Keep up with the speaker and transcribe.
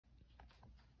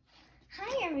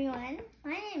Hi everyone,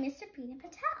 my name is Sabrina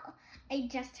Patel. I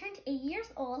just turned 8 years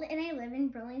old and I live in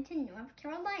Burlington, North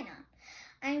Carolina.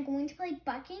 I'm going to play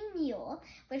Buckin Mule,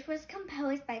 which was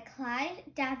composed by Clyde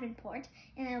Davenport,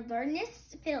 and I learned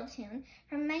this fiddle tune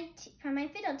from my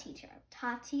fiddle teacher,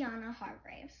 Tatiana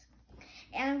Hargraves.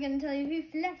 And I'm going to tell you a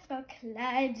few facts about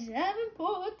Clyde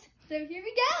Davenport. So here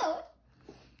we go.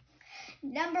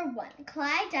 Number 1,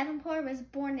 Clyde Davenport was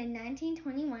born in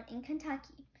 1921 in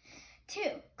Kentucky.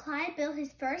 2, Clyde built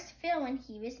his first fiddle when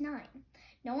he was 9.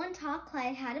 No one taught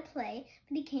Clyde how to play,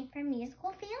 but he came from a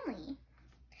musical family.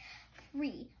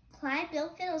 3, Clyde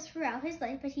built fiddles throughout his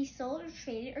life, but he sold or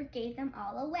traded or gave them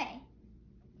all away.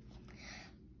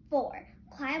 4,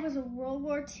 Clyde was a World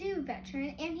War II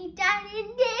veteran and he died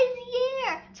in this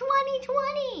year,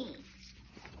 2020.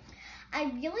 I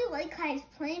really like Clyde's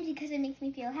playing because it makes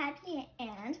me feel happy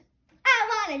and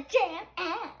I want to jam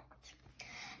out.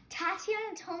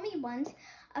 Tatiana told me once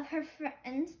of her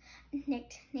friends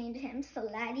nicknamed him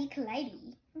Slidey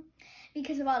Clyde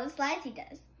because of all the slides he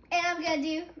does. And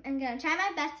I'm gonna try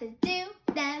my best to do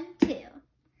them too.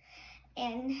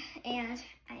 And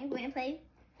I'm going to play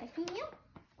Buckin Mule.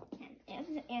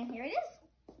 And here it is.